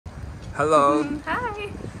Hello. Hi,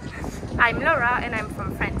 I'm Laura and I'm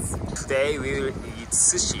from France. Today we will eat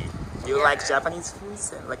sushi. You like Japanese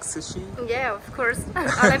foods and like sushi? Yeah, of course.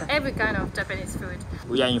 I like every kind of Japanese food.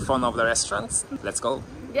 We are in front of the restaurant. Let's go.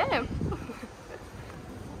 Yeah.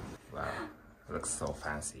 Wow, looks so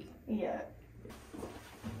fancy. Yeah.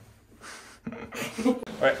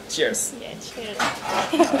 Alright, cheers. Yeah, cheers.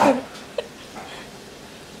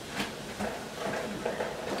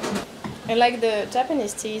 I like the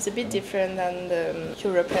Japanese tea is a bit different than the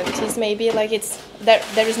European teas. Maybe like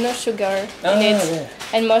there is no sugar in it, yeah.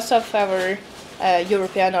 and most of our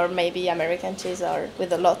European or maybe American teas are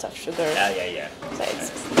with a lot of sugar. Yeah. So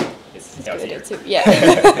It's healthier. good too. Yeah,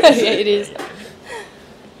 yeah, it is.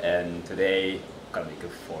 And today, gonna be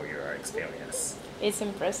good for your experience. It's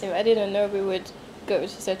impressive. I didn't know we would go to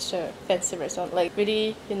such a fancy restaurant, like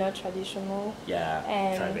really, traditional. Yeah,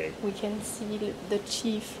 And try it. we can see the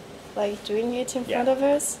chief like doing it in Yeah. front of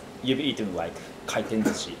us. You've eaten like kaiten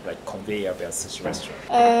sushi, like conveyor belt sushi restaurant.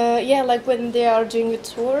 Yeah, like when they are doing a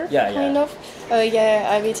tour, Yeah, kind yeah. of. Yeah,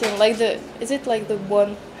 I've eaten like is it like the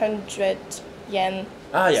 100 yen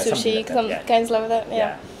Yeah, sushi, something like that, some yeah. kinds like that.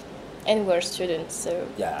 Yeah. And we're students, so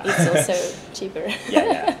Yeah. it's also cheaper.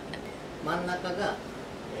 Yeah. 真ん中が、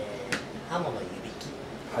ハモの湯引き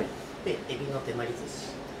Hi. でエビの手まり寿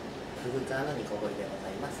司フグザーの煮こごりでござ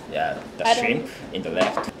います。 Yeah, the I don't- shrimp in the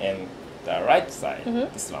left and the right side, Mhm.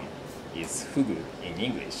 this one is fugu in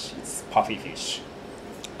English. It's puffy fish.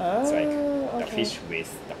 Oh, It's like the okay. fish with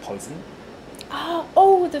the poison.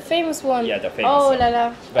 Oh, the famous one. Yeah, the famous Oh, one. la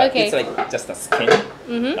la. But Okay. it's like just the skin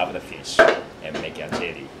Mhm. of the fish and make it a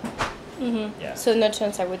jelly. Yeah. So no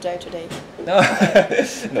chance I would die today. No, no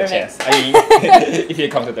Perfect. chance. I mean, if you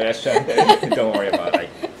come to the restaurant, don't worry about it.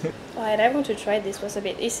 Oh, and I want to try this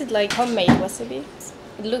wasabi. Is it like homemade wasabi?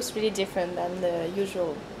 It looks really different than the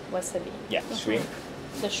usual wasabi. Yeah, shrimp.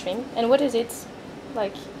 The shrimp. And what is it?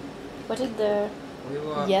 Like, what is the これ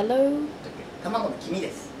は yellow? 卵の黄身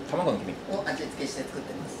です。卵の黄身。を味付けして作っ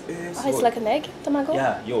てます。 Oh, it's like an egg, tamago?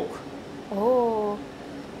 Yeah, yolk. Oh.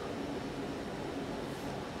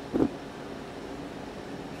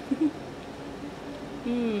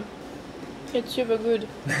 It's super good.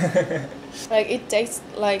 Like it tastes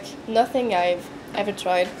like nothing I've ever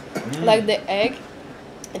tried. Like the egg,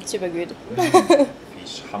 it's super good.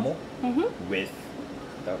 Fish hamo Mhm. with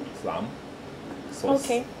the plum sauce.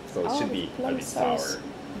 Okay. So it should Oh, be a plum bit sauce.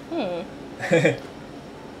 sour.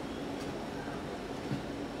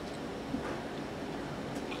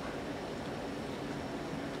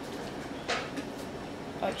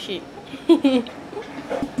 Oh shit.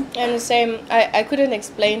 And the same, I couldn't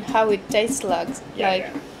explain how it tastes like.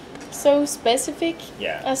 Yeah. So specific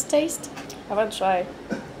Yeah. as taste. I will try.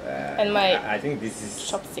 And my I think this is.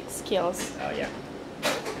 chopstick skills. Oh yeah.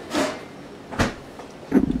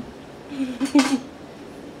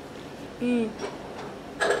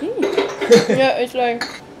 Yeah, it's like,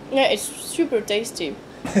 it's super tasty.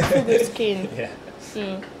 Super skin. Yeah.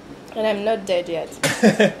 And I'm not dead yet.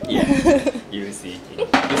 Yeah. You see. You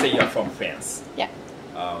say you're from France. Yeah.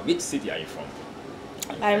 Which city are you from?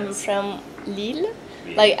 I'm from Lille.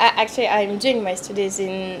 Lille. Like, actually, I'm doing my studies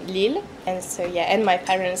in Lille. And so, yeah, and my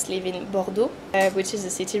parents live in Bordeaux, which is a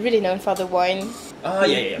city really known for the wine. Oh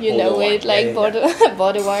yeah. You know Bordeaux it, wine. like Yeah. Bordeaux,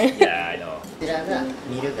 Bordeaux wine. Yeah, I know. こちらが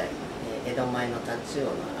ミル貝、江戸前のタチウオ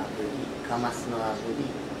の炙り、カマスの炙り、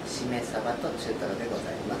しめ鯖と中トロでご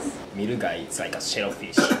ざいます。 Mirugai, it's like a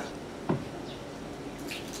shellfish.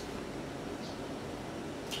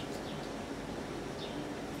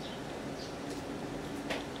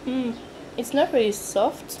 It's not really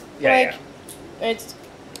soft. Yeah, like,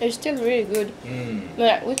 it's still really good.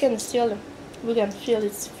 But we can feel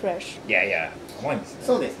it's fresh. Yeah. 甘いんですね。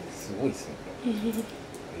そうですね。すごいですね。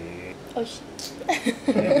Oh shit.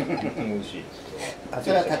 美味しい。こち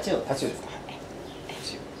らタチウオ。タチウオですか。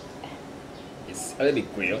It's a little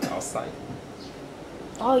bit grilled outside.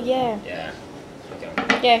 Oh yeah. Yeah.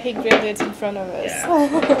 Yeah, he grilled it in front of us.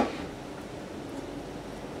 Yeah.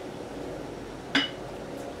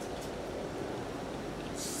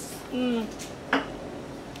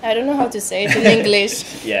 I don't know how to say it in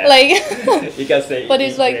English. Yeah. Like, You can say. But in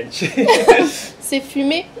it's like- French. c'est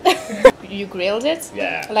fumé. You grilled it?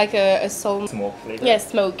 Yeah. Like a salt. Smoke flavor. Yeah,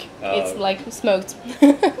 smoke. Oh. It's like smoked.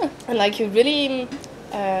 And like you really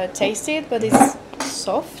taste it, but it's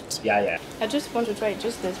soft. Yeah. I just want to try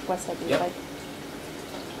just this wasabi. Yep. Like,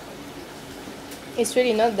 it's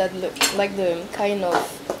really not that like the kind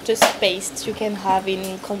of just paste you can have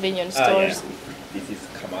in convenience stores. Yeah. This is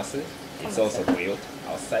kamasu. It's Kamasu. also grilled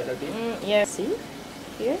outside a bit. Yeah, see?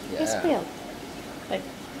 Here, it's Yeah. grilled. Like,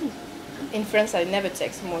 in France, I never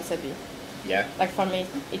take some wasabi. Yeah. Like for me,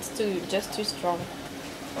 it's just too strong.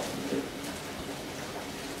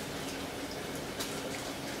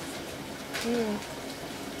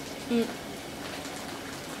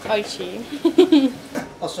 Oishi.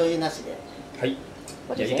 お醤油なしで。はい。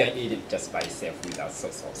What Yeah, is you it? can eat it just by itself without soy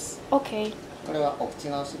sauce. Okay. これはお口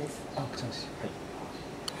直しです。あ、口直し。は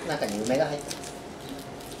い。中に梅が入ってます。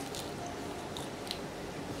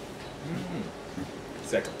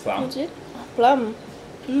It's like a plum. What's it? Plum.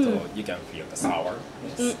 So you can feel the sour.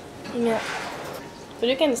 Yeah. But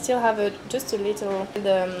you can still have just a little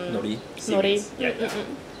the Nori. nori. Yeah, yeah.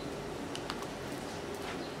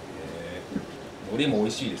 海苔も美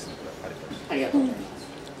味しいですね。これありがとうございます。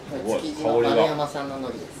これ築地の丸山さんの海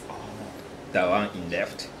苔です。The one in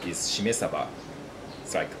left is shimesaba.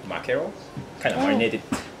 It's like mackerel, kind of marinated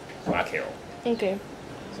mackerel. Okay.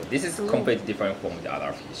 So this is completely different from the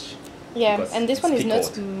other fish. Yeah, Because and this it's one is not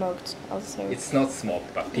pickled. smoked also. It's not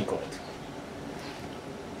smoked but pickled.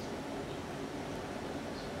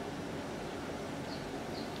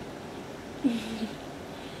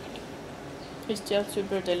 It's still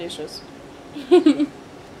super delicious.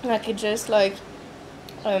 Like it just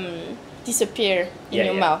disappear in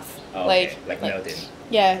your mouth. Oh, okay. Like melted.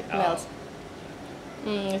 Yeah, it Oh. melts.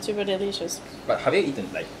 It's super delicious. But have you eaten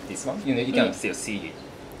like this one? You know, you can still see it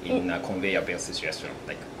in a conveyor belt sushi restaurant,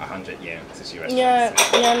 like 100 yen sushi restaurant.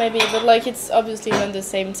 Yeah, maybe, but like it's obviously not the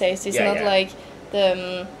same taste. It's not like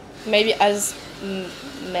the maybe as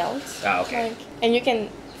melt. Ah, okay. Like, and you can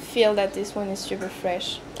feel that this one is super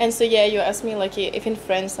fresh. And so yeah, you asked me like if in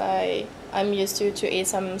France I'm used to eat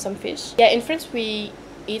some fish. Yeah, in France we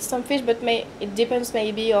eat some fish, but it depends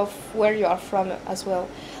maybe of where you are from as well.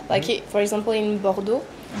 Like for example in Bordeaux,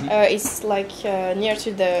 it's like near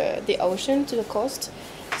to the ocean, to the coast.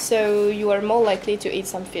 So you are more likely to eat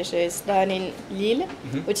some fishes than in Lille,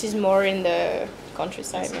 which is more in the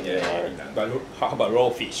countryside. But how about raw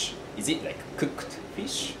fish? Is it like cooked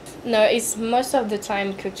fish? No, it's most of the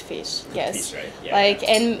time cooked fish. Yes. Fish, right? Yeah. Like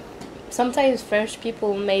and sometimes French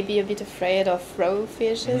people may be a bit afraid of raw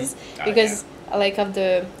fishes because like of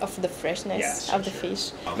the freshness of the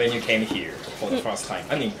fish. When you came here for the first time,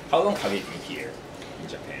 I mean, how long have you been here in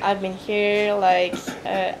Japan? I've been here like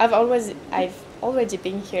I've already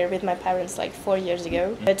been here with my parents like 4 years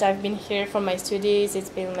ago. But I've been here for my studies. It's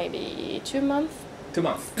been maybe 2 months. 2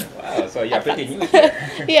 months. Wow, so you're pretty new here.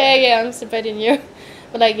 yeah, I'm pretty new.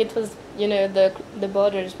 But like it was, you know, the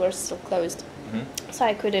borders were still closed, so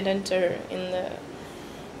I couldn't enter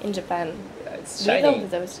in Japan. It's Do you shining. know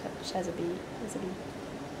those shazabi?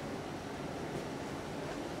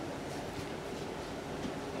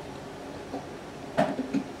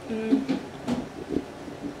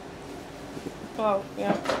 Wow,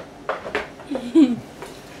 yeah.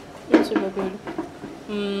 It's super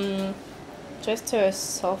good. Just a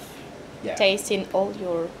soft taste in all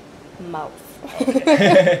your mouth.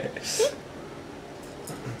 Okay.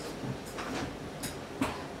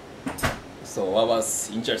 So what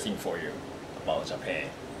was interesting for you about Japan?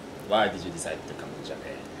 Why did you decide to come to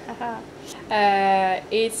Japan?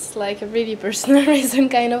 It's like a really personal reason,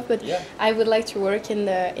 kind of, but Yeah. I would like to work in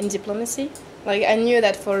diplomacy. Like I knew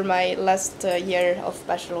that for my last year of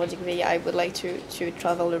bachelor degree, I would like to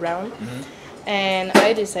travel around. And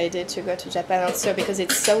I decided to go to Japan also because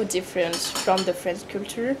it's so different from the French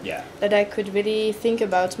culture that I could really think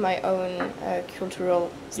about my own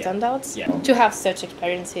cultural standards. To have such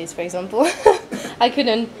experiences, for example, I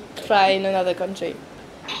couldn't try in another country.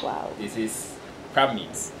 Wow. This is crab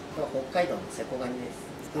meats. これ北海道のセコガニで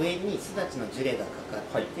す。上にスダチのジュレがか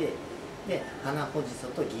かってて、で花ほじそ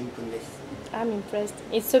と銀粉です。I'm impressed.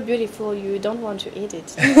 It's so beautiful. You don't want to eat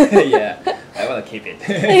it. Yeah, I want to keep it.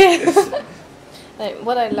 Like,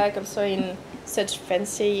 what I like also in such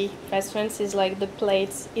fancy restaurants is like the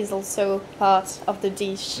plate is also part of the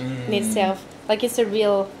dish in itself. Like it's a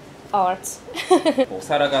real art. お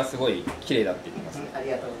皿がすごい綺麗だって言ってますね。あ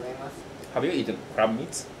りがとうございます。Have you eaten crab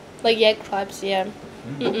meats? Like yeah, crabs, yeah.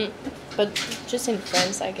 But just in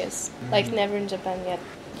France, I guess. Like never in Japan yet.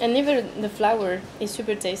 And even the flour is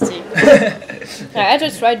super tasty. I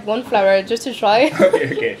just tried one flour just to try.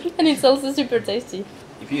 Okay. And it's also super tasty.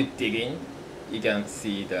 If you dig in, you can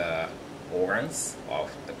see the organs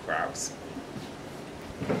of the crabs.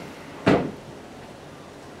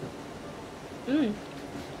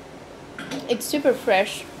 It's super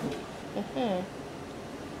fresh.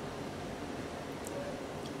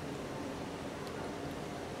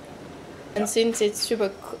 And since it's super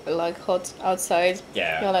like hot outside,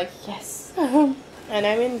 you're like yes. And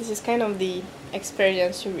I mean, this is kind of the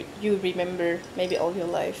experience you remember maybe all your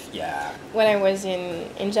life. Yeah. When I was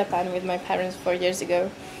in Japan with my parents 4 years ago,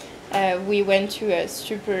 we went to a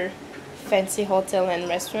super fancy hotel and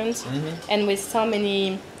restaurant, and with so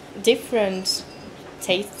many different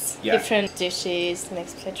tastes, different dishes, and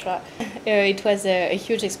etc. It was a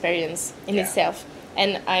huge experience in itself,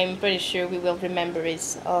 and I'm pretty sure we will remember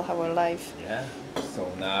it all our life. Yeah. So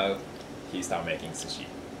now he start making sushi.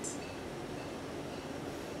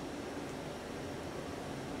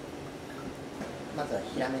 まずは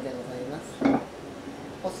ヒラメでございます。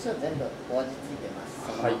お寿司は全部お味ついてます。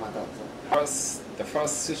そのままどうぞ。The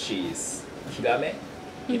first sushi is hirame.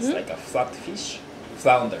 It's like a flat fish,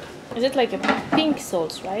 flounder. Is it like a pink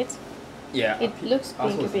sauce, right? Yeah. It looks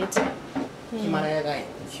pink a bit. ヒマラヤ岩塩。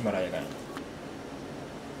 Himalaya gain.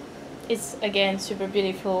 It's again super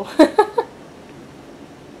beautiful.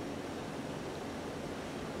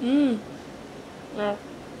 Yeah.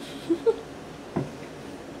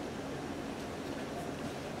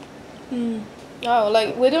 Oh,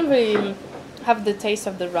 like we don't really have the taste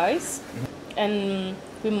of the rice, and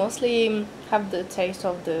we mostly have the taste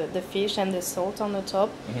of the fish and the salt on the top.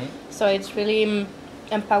 So it really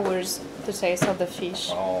empowers the taste of the fish.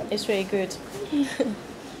 Oh. It's really good.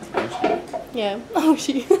 Yeah. Oh,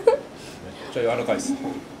 she. めっちゃ柔らかいです。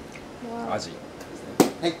Wow. 味。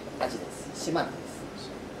はい、味です。島です。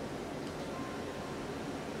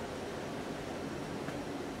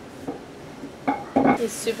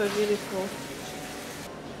It's super beautiful.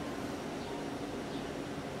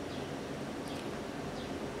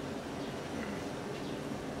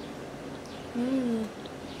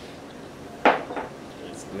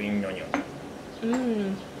 It's green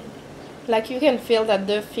onion. Like you can feel that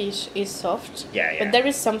the fish is soft, but there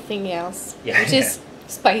is something else, which is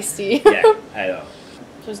spicy. Yeah, I know.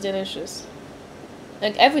 It was delicious.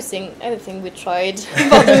 Like everything we tried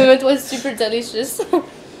for the moment was super delicious.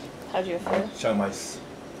 How do you feel? めっちゃうまいです。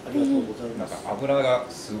ありがとうございなんます。か油が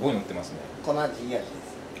すごい乗ってますね。この味いい味です。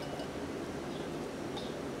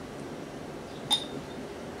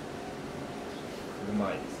う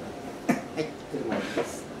まいですね。はい、車で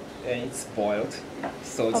す。And it's boiled,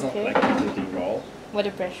 so it's not Okay. like completely raw. What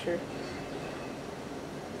a pressure.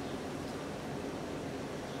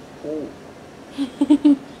 Oh.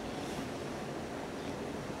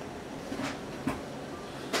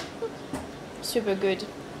 Super good.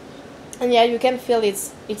 And yeah, you can feel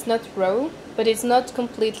it's not raw, but it's not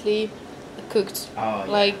completely cooked. Oh, yeah.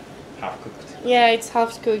 Like Half cooked. yeah, it's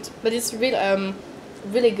half cooked, but it's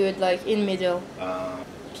really good, like in middle.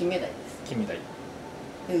 金目鯛です。金みたい。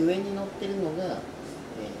で上に乗ってるのが、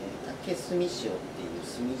竹炭塩っていう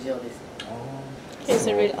炭塩ですね。He's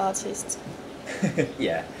a real artist.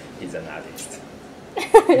 Yeah, he's an artist.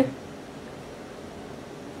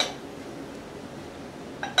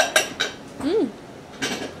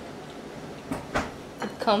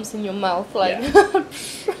 It comes in your mouth like. Yeah.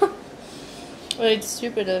 Well, it's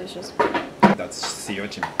super delicious. That's sea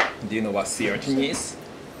urchin. Do you know what sea urchin is?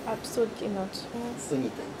 Absolutely not. ウニ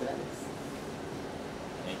とイクラです。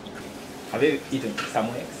Have you eaten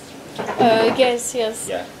salmon eggs? Yes, yes.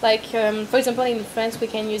 Yeah. Like for example, in France, we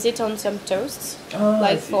can use it on some toasts, I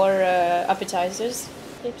like see. for appetizers.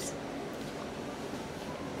 Oops.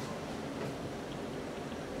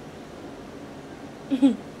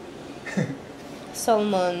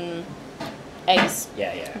 Salmon eggs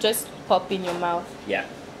Yeah, yeah. just pop in your mouth. Yeah.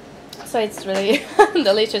 So it's really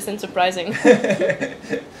delicious and surprising.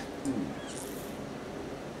 Nice.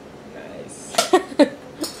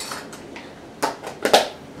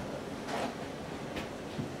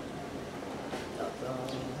 どうぞ。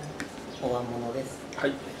お椀物です。は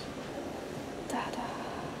い。 Tada.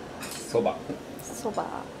 そば。 Soba.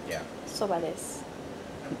 Yeah. Soba desu.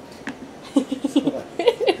 そうだね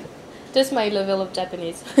Just my level of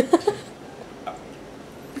Japanese.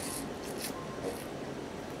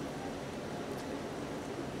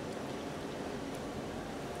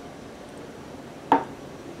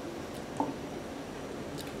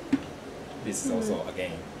 This is also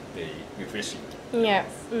again very refreshing. Yeah.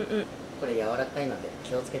 これ柔らかいので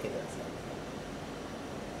気をつけてください。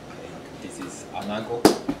 This is anago.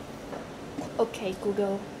 Okay,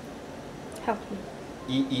 Google. Help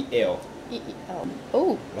me. EEL. EEL.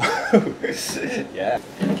 Oh, Yeah.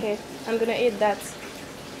 okay. I'm gonna eat that.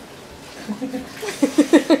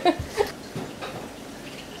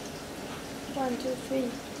 One, two, three.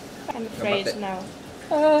 I'm afraid Gambatte. now.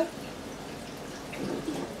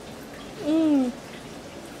 Mm.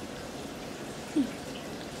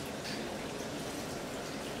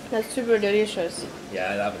 That's super delicious.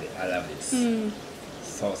 Yeah, I love it. I love this. Mm.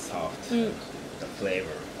 So soft. Mm. The flavor.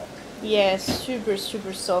 Yes, super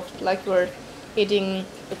soft, like you're eating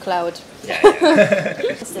a cloud. Yeah, yeah.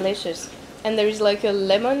 It's delicious. And there is like a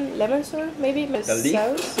lemon sauce, maybe The leaf?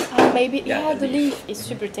 sauce. Maybe Yeah, yeah, the the leaf. leaf is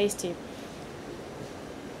super tasty.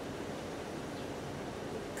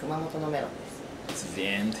 熊本のメロンです。 This is the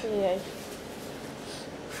end. Yeah.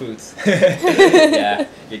 Foods. Yeah,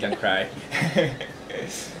 you can cry.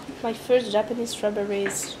 My first Japanese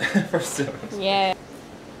strawberries. First one. Yeah.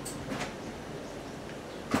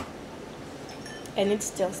 And it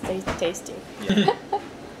still stays tasty. Yeah.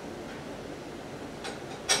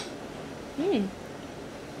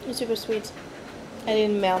 It's super sweet. And it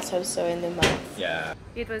melts also in the mouth. Yeah.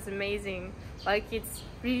 It was amazing. Like, it's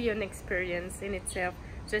really an experience in itself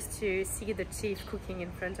just to see the chief cooking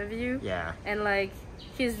in front of you. Yeah. And like,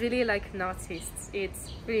 he's really like an artist.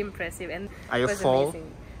 It's really impressive and Are you it was full?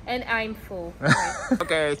 amazing. And I'm full.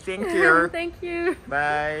 Okay, thank you. Thank you.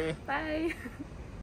 Bye. Bye.